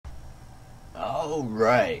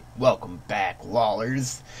Alright, welcome back,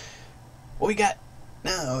 lolers. What we got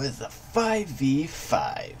now is a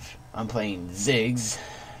 5v5. I'm playing Ziggs.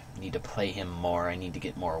 Need to play him more. I need to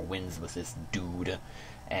get more wins with this dude.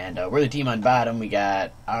 And we're the team on bottom. We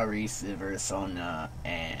got Ari, Silver, Sona,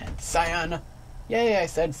 and Sion. Yay, I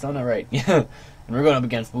said Sona right. And we're going up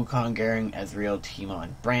against Wukong, Garen, Ezreal, Teemo,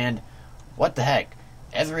 and Brand. What the heck?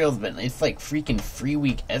 Ezreal's been, it's like freaking free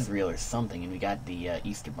week Ezreal or something, and we got the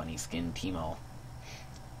Easter Bunny skin Teemo.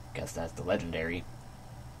 Guess that's the legendary.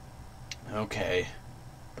 Okay.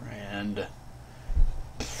 Brand.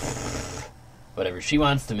 Whatever, she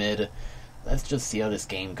wants to mid. Let's just see how this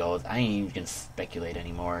game goes. I ain't even gonna speculate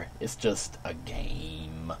anymore. It's just a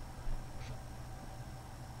game.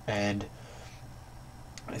 And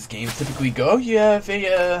as games typically go, you have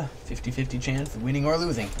a 50-50 chance of winning or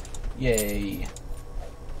losing. Yay.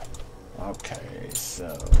 Okay,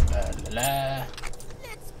 so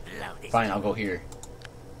fine, I'll go here.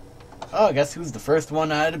 Oh, guess who's the first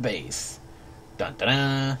one out of the base? Dun dun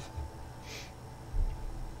dun.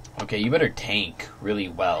 Okay, you better tank really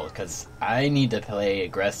well, because I need to play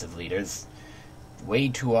aggressively. There's way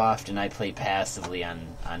too often I play passively on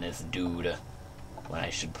this dude when I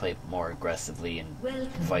should play more aggressively and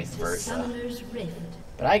vice versa.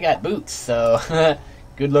 But I got boots, so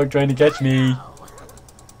good luck trying to catch me.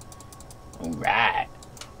 Alright.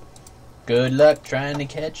 Good luck trying to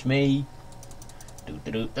catch me.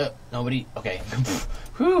 Nobody. Okay.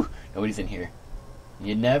 Whew. Nobody's in here.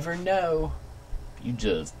 You never know. You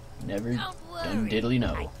just never done diddly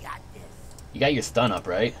know. You got your stun up,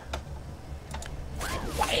 right?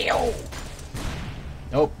 Wow.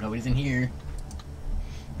 Nope, nobody's in here.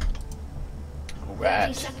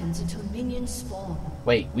 Alright. 30 seconds until minions spawn.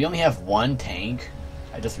 Wait, we only have one tank?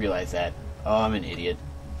 I just realized that. Oh, I'm an idiot.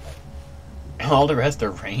 All the rest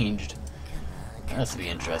are ranged. That must be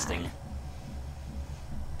interesting.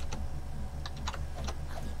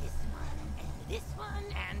 This one,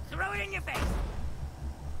 and throw it in your face.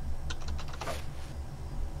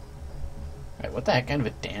 Alright, what the heck kind of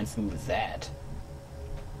a dance move is that?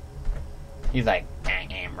 He's like, I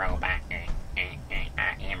am robot, I am robot,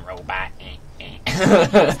 I am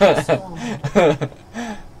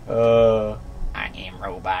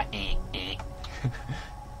robot,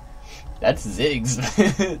 That's Ziggs.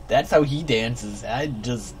 That's how he dances.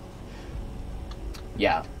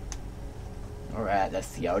 Yeah. Alright, let's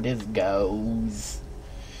see how this goes.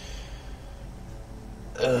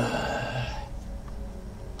 I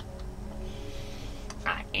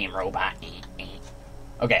am robot.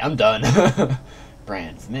 Okay, I'm done.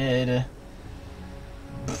 Brand's mid.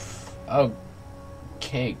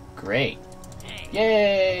 Okay, great.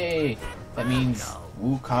 Yay! That means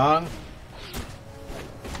Wukong.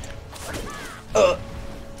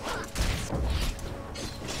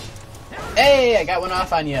 Hey, I got one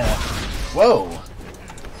off on ya. Whoa.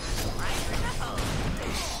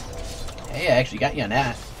 Hey, I actually got you on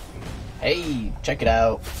that. Hey, check it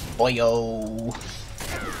out. Boyo.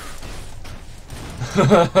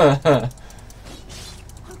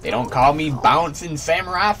 They don't call me Bouncing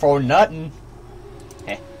Samurai for nothing.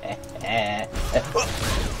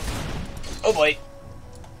 Oh boy.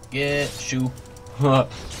 Get shoe.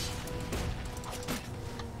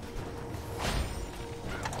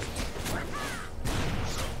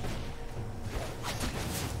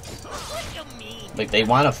 Like, they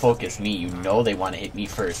want to focus me. You know they want to hit me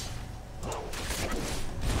first.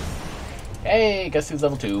 Hey, guess who's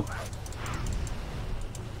level 2?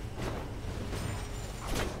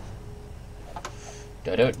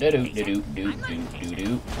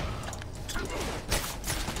 Do-do-do-do-do-do-do-do-do.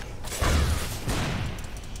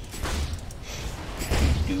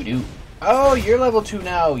 Do-do. Oh, you're level 2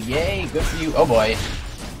 now. Yay, good for you. Oh boy.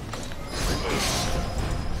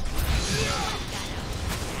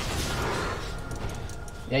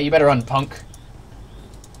 Yeah, you better run, punk.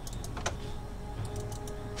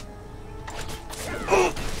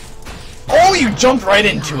 Oh, you jumped right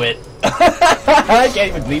into it. I can't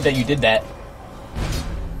even believe that you did that.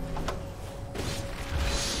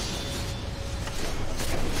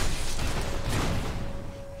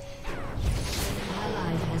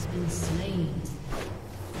 Ally has been slain.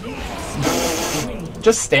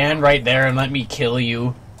 Just stand right there and let me kill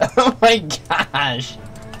you. Oh my gosh.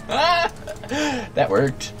 That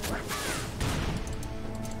worked.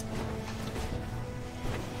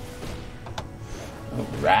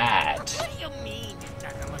 Alright. What do you mean it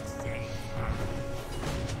doesn't look safe?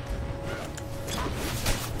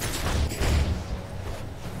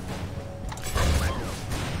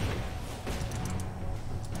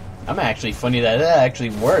 I'm actually funny that actually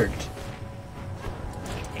worked.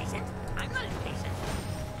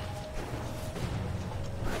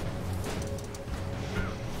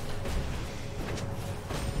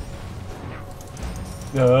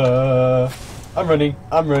 I'm running.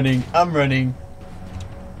 I'm running. I'm running.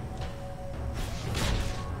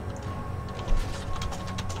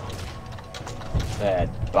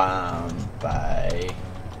 That bomb by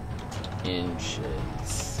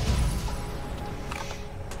inches.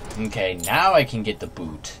 Okay, now I can get the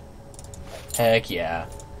boot. Heck yeah.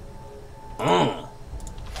 How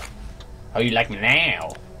you like me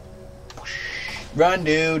now? Run,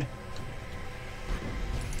 dude.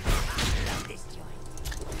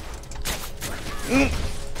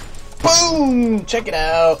 Boom! Check it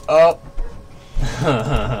out. Oh.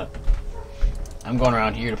 I'm going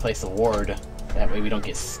around here to place a ward. That way we don't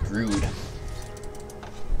get screwed.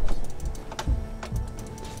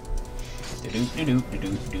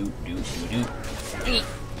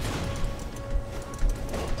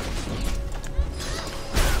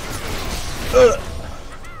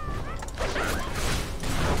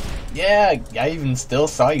 Yeah, I even still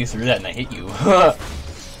saw you through that and I hit you.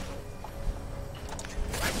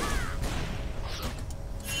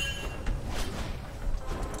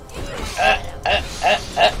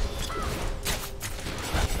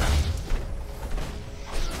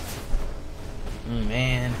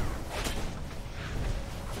 Man.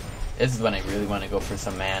 This is when I really want to go for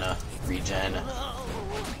some mana regen.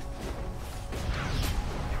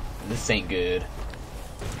 This ain't good.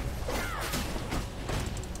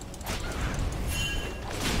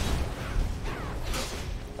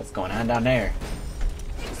 What's going on down there?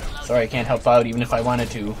 Sorry, I can't help out even if I wanted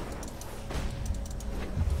to.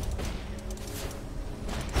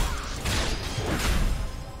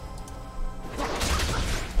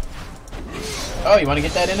 Oh, you want to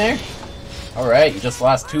get that in there? Alright, you just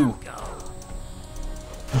lost 2.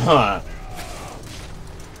 Huh.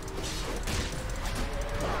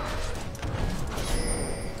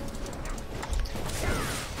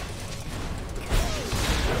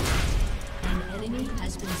 An enemy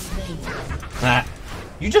has been slain.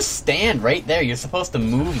 You just stand right there. You're supposed to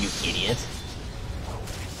move, you idiot.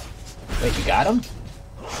 Wait, you got him?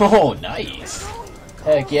 Oh, nice.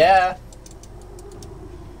 Heck yeah.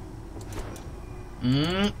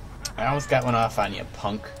 I almost got one off on you,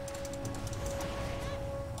 punk.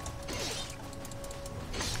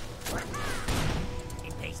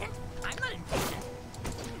 Impatient? I'm not impatient.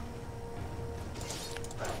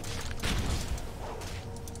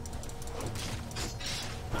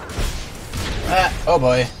 Oh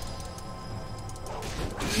boy.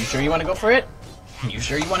 You sure you want to go for it? You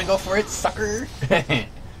sure you want to go for it, sucker?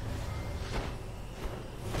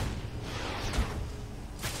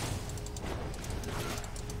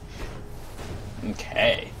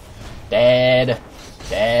 Okay. Dead.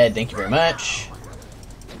 Dead. Thank you very much.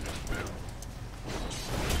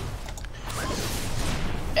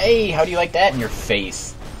 Hey, how do you like that in your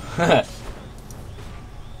face?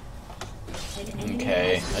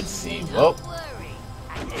 Okay, let's see. Whoa.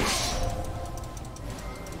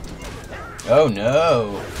 Oh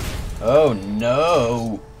no. Oh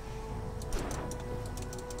no.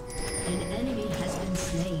 An enemy has been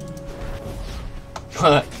slain.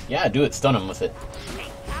 Yeah, do it. Stun him with it.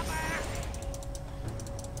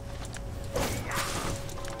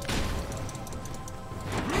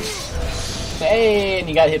 Hey, and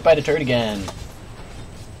you got hit by the turret again.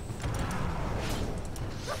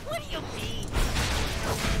 What do you mean?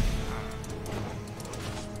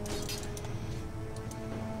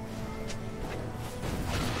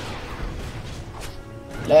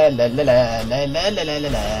 La la la la la la la la la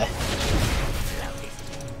la.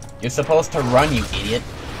 You're supposed to run, you idiot.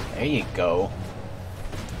 There you go.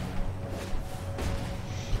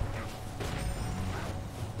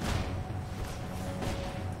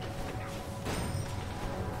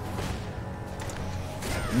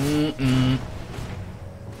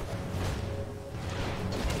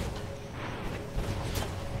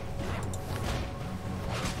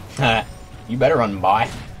 You better run by.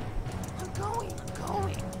 I'm going.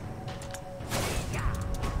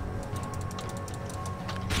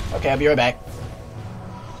 Okay, I'll be right back.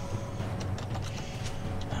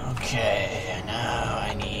 Okay, now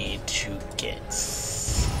I need to get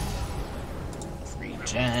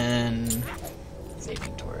regen.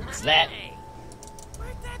 Saving towards that. Hey,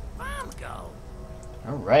 where'd that bomb go?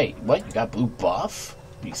 Alright, what? You got blue buff?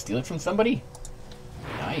 Did you steal it from somebody?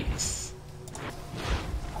 Nice.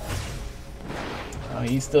 Oh,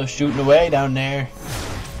 he's still shooting away down there.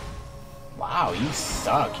 Wow, you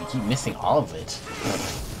suck. You keep missing all of it.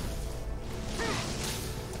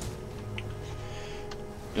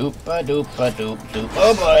 Doopa doopa doop doop.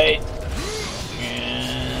 Oh boy!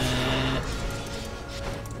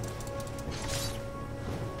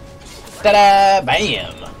 Ta-da!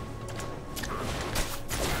 Bam!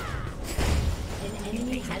 An enemy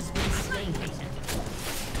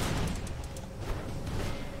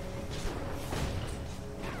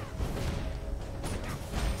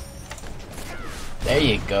There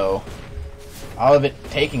you go. All of it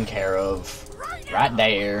taken care of. Right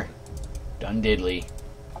there. Done diddly.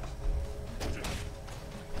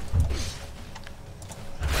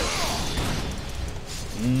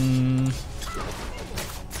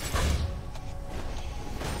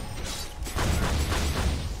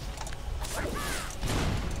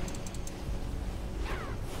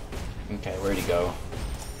 Okay, where'd he go?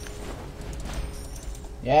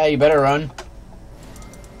 Yeah, you better run.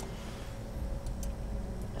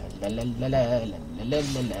 La la la la la la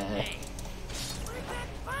la la.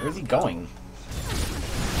 Where's he going?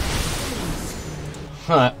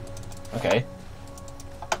 Huh. Okay.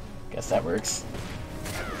 Guess that works.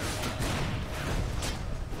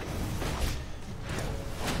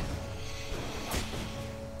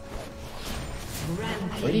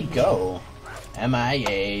 Where'd he go?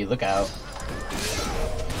 MIA, look out.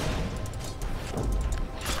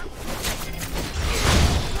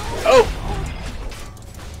 Oh!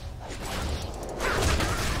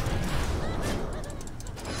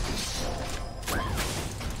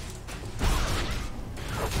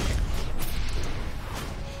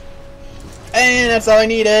 And that's all I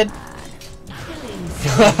needed.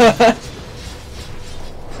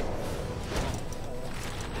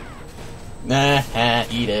 Nah,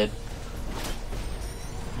 eat it.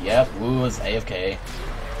 Yep, Wu was AFK.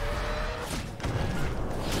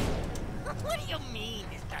 What do you mean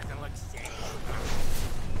this doesn't look safe?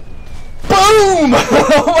 Boom!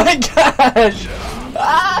 Oh my gosh!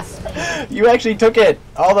 Ah! You actually took it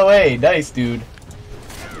all the way. Nice, dude.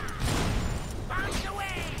 Bombs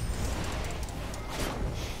away!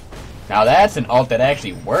 Now that's an ult that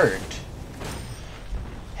actually worked.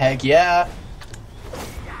 Heck yeah.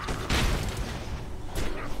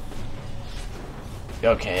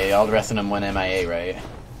 Okay, all the rest of them went MIA, right?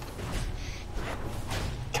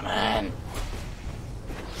 Come on.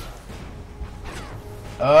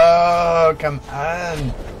 Oh, come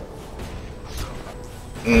on.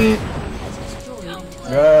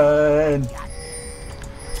 Run.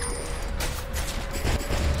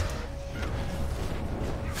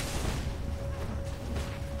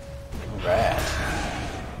 Alright.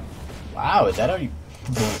 Wow, is that how you...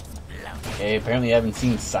 Okay, apparently I haven't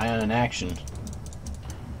seen Scion in action.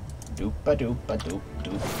 Doopa doopa doop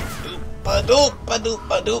doop doopa doopa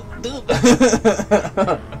doopa doop doop.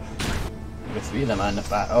 With three of them on the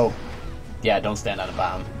bottom. Oh, yeah, don't stand on the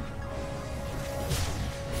bottom.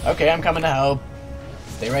 Okay, I'm coming to help.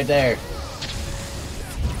 Stay right there.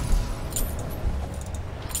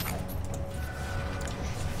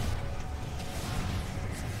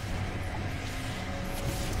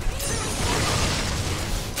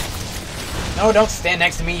 No, don't stand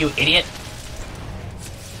next to me, you idiot.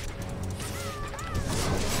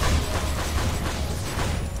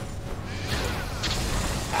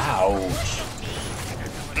 Ouch.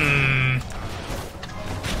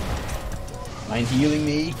 Mind healing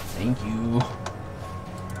me? Thank you.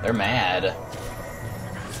 They're mad.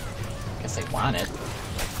 Guess they want it.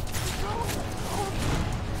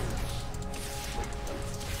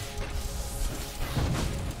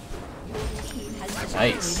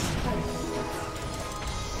 Nice.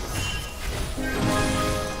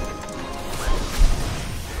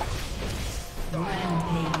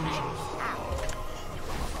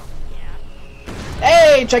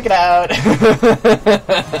 Hey, check it out!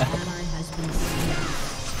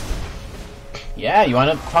 Yeah, you want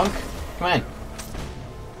it, punk? Come on.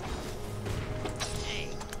 Hey,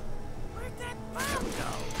 where'd that bomb go?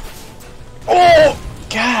 Oh!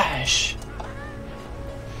 Gosh!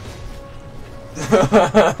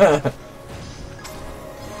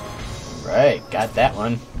 Right, got that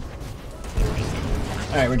one.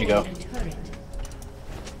 Alright, where'd you go?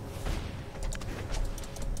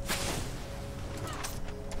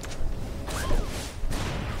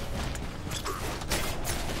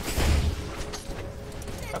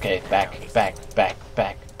 Okay, back.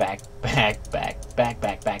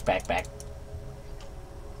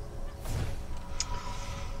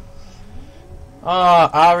 Oh,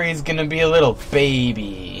 Ari's gonna be a little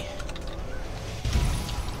baby.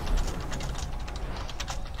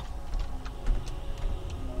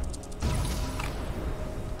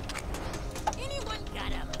 Anyone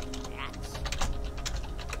got a match?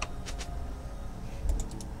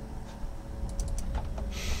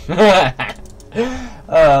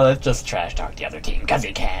 Let's just trash talk the other team, cause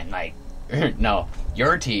you can, like, no,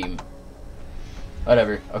 your team.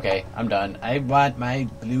 Whatever, okay, I'm done. I want my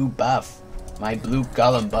blue buff. My blue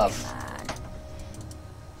golem buff.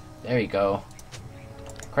 There you go.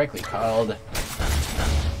 Correctly called.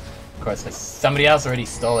 Of course, somebody else already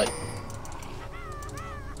stole it.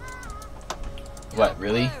 What,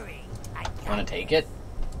 really? Want to take it?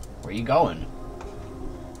 Where are you going?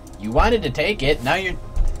 You wanted to take it, now you're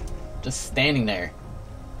just standing there.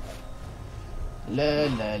 La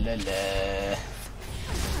la la la.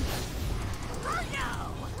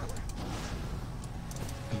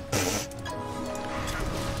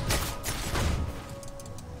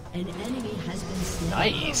 An enemy has been slain.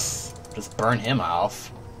 Nice. Just burn him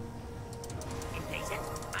off.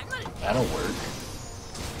 That'll work.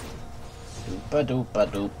 Doopa doopa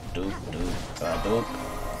doop doop doopa doop.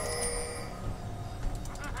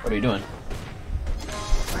 What are you doing?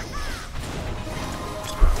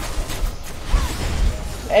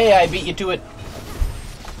 Hey, I beat you to it.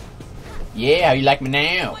 Yeah, how you like me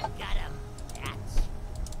now?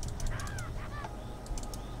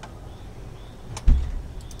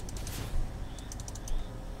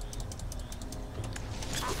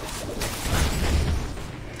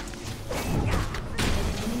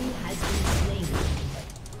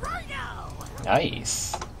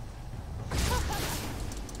 Nice.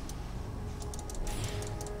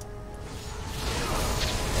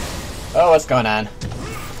 Oh, what's going on?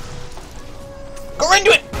 Go right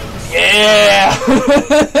into it! Yeah!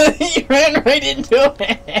 You ran right into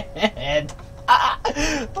it!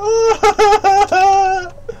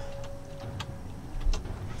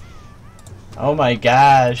 Oh my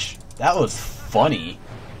gosh. That was funny.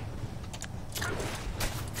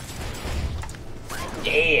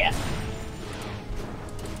 Yeah!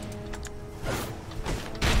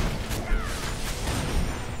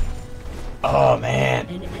 Oh man.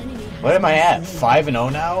 What am I at?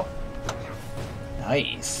 5-0 now?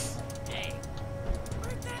 Nice. Hey,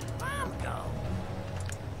 where'd that bomb go?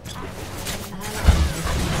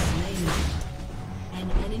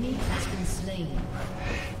 An enemy has been slain.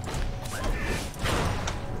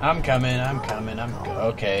 I'm coming.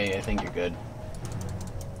 Okay, I think you're good.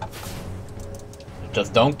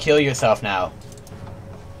 Just don't kill yourself now.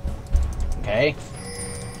 Okay?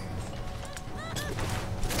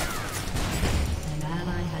 An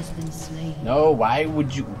ally has been slain. No, why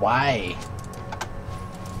would you? Why?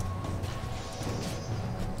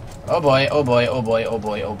 Oh boy, oh boy, oh boy, oh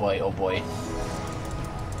boy, oh boy, oh boy.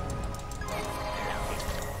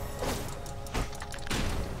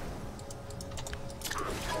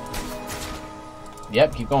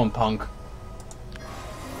 Yep, keep going, punk.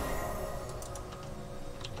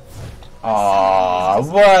 Aw,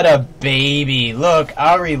 what a baby. Look,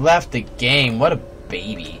 Ari left the game. What a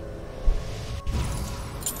baby.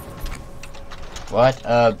 What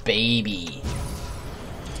a baby.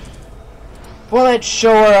 Well, let's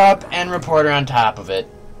show her up and report her on top of it.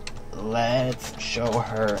 Let's show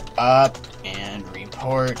her up and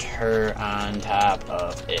report her on top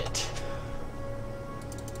of it.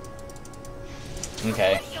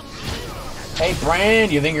 Okay. Hey,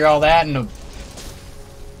 Brand, you think you're all that in a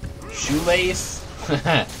shoelace?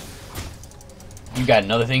 You got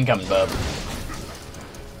another thing coming, bub.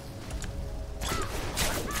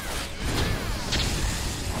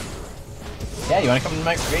 Yeah, you wanna come to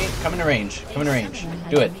my range? Come into range. Come into range.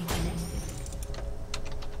 Do it.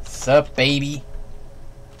 Sup, baby?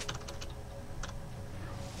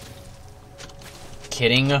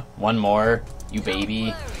 Kidding? One more. You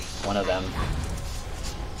baby. One of them.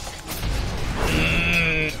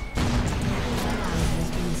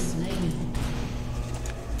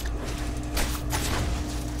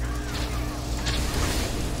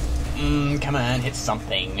 Come on, hit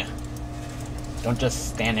something. Don't just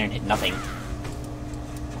stand there and hit nothing.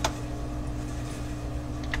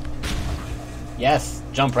 Yes,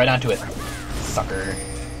 jump right onto it, sucker.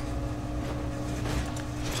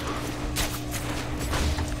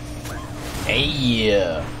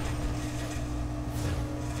 Hey!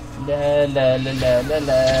 La la la la la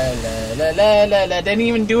la la la la la. Didn't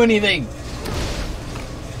even do anything.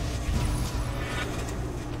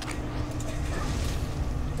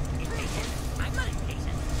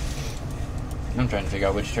 I'm trying to figure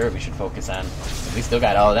out which turret we should focus on. We still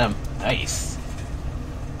got all of them. Nice.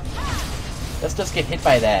 Let's just get hit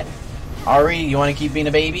by that. Ari, you want to keep being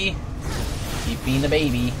a baby? Keep being a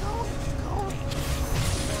baby.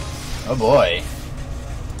 Oh boy.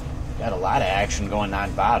 Got a lot of action going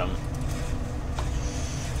on bottom.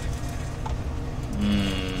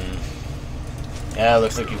 Yeah,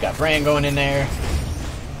 looks like you've got Bran going in there.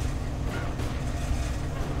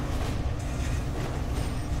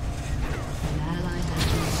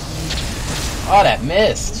 Oh, that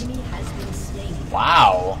missed.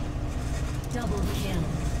 Wow. Double kill.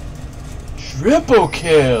 Triple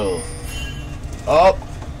kill. Oh.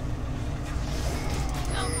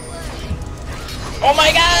 Oh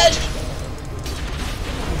my gosh.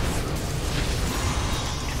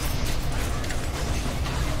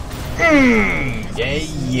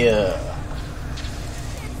 Yeah.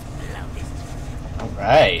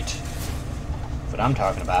 Alright. That's what I'm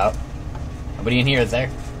talking about. Nobody in here, is there?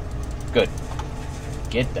 Good.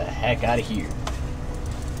 Get the heck out of here.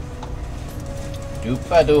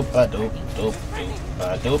 Doopa doopa doop doop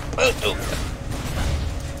doopa doopa doop.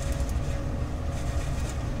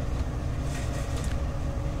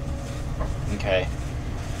 Okay.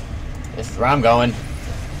 This is where I'm going.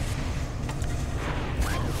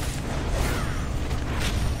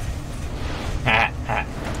 Ha ha.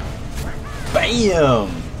 Bam!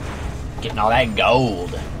 Getting all that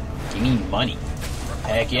gold. Give me money.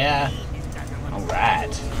 Heck yeah.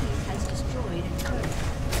 Alright. Has destroyed a turret.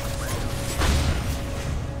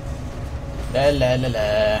 La la la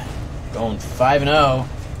la. Going 5-0.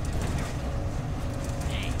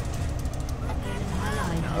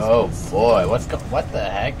 Oh boy, what the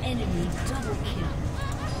heck? Enemy double kill.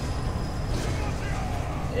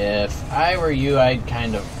 If I were you, I'd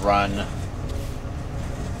kind of run.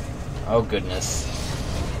 Oh goodness.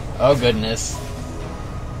 Oh goodness.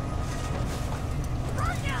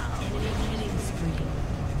 Enemy killing spree.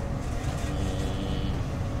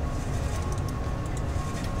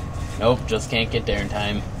 Nope, just can't get there in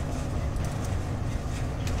time.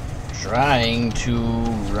 Trying to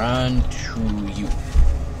run to you.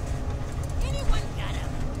 Anyone got a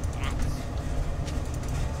axe?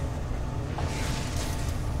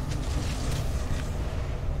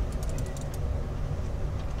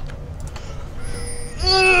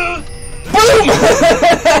 Boom!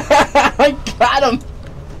 I got him!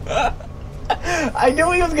 I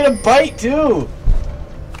knew he was gonna bite too!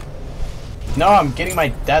 No, I'm getting my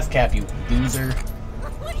death cap, you loser.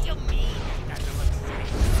 What do you mean? It doesn't look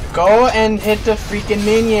safe. Go and hit the freaking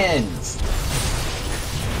minions!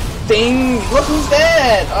 Ding! Look who's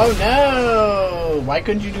dead! Oh no! Why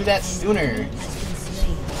couldn't you do that sooner? Has been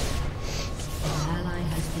slain. An ally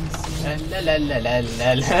has been slain. La la la la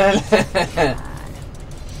la la.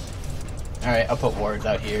 Alright, I'll put wards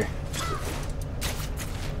out here.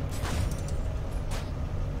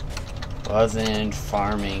 Wasn't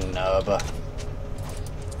farming, nub.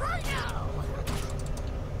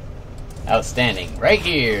 Outstanding. Right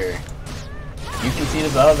here! You can see it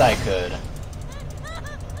as well as I could.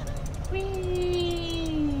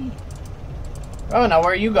 Whee! Oh, now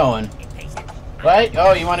where are you going? What?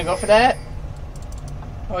 Oh, you want to go for that?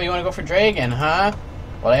 Oh, you want to go for Dragon, huh?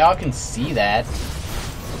 Well, they all can see that.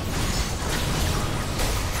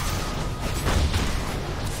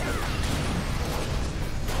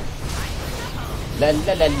 La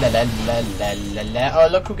la la la la la la la la. Oh,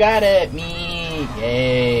 look who got it! Me!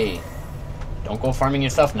 Yay! Don't go farming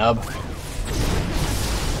yourself, nub.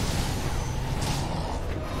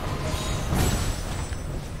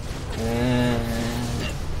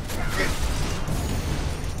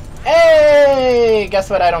 Hey!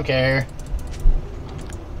 Guess what? I don't care.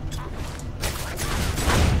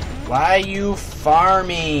 Why you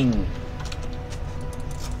farming?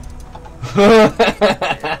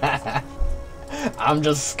 I'm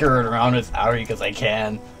just skirting around with Auri because I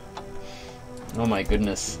can. Oh my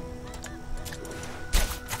goodness.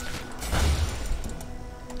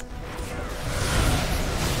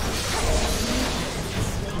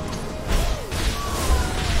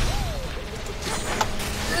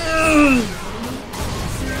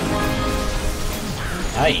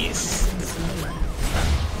 Nice.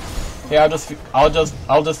 Yeah, I'll just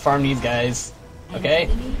farm these guys. Okay?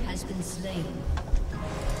 An enemy has been slain.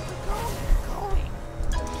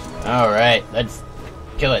 Alright, let's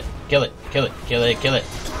kill it, kill it, kill it, kill it, kill it.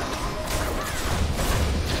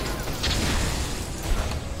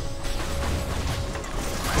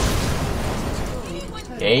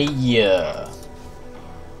 Hey, yeah.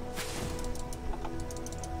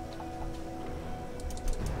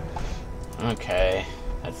 Okay,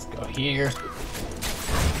 let's go here.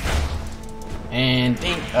 And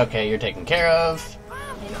ding. Okay, you're taken care of.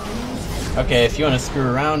 Okay, if you want to screw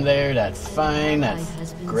around there, that's fine.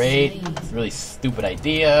 That's great. It's a really stupid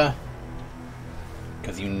idea.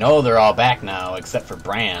 Because you know they're all back now, except for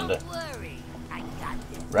Brand. Don't worry, I got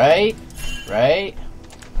this. Right? Right?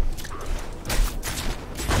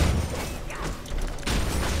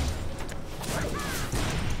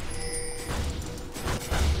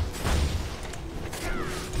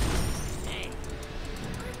 Hey,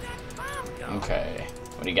 where'd that bomb go? Okay.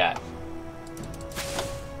 What do you got?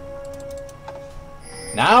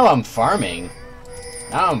 Now I'm farming.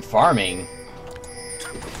 Now I'm farming.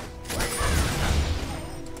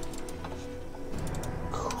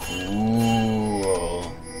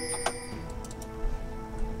 Cool.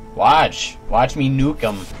 Watch. Watch me nuke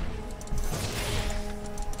them.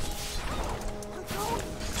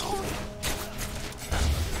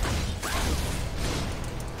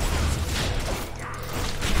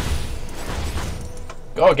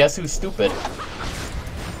 Oh, guess who's stupid?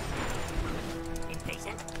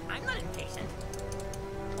 Impatient? I'm not impatient.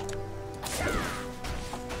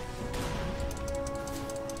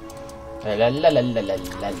 La la la la la la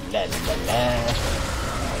la la la.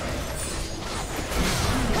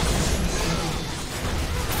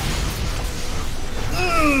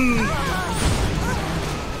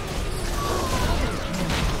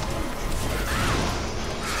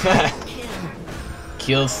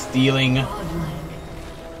 Kill stealing.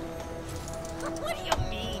 What do you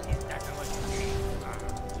mean this doesn't look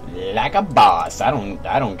good? Like a boss. I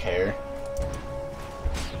don't care.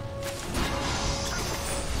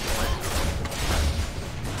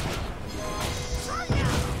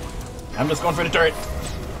 I'm just going for the turret.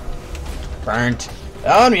 Burnt.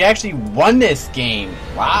 Oh, and we actually won this game.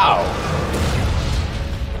 Wow.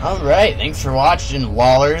 Alright, thanks for watching,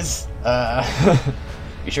 Lawlers.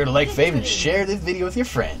 Be sure to like, fave, and share this video with your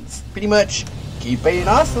friends. Pretty much, keep being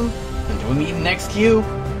awesome. Until we meet in the next queue,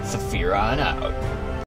 Saphirron out.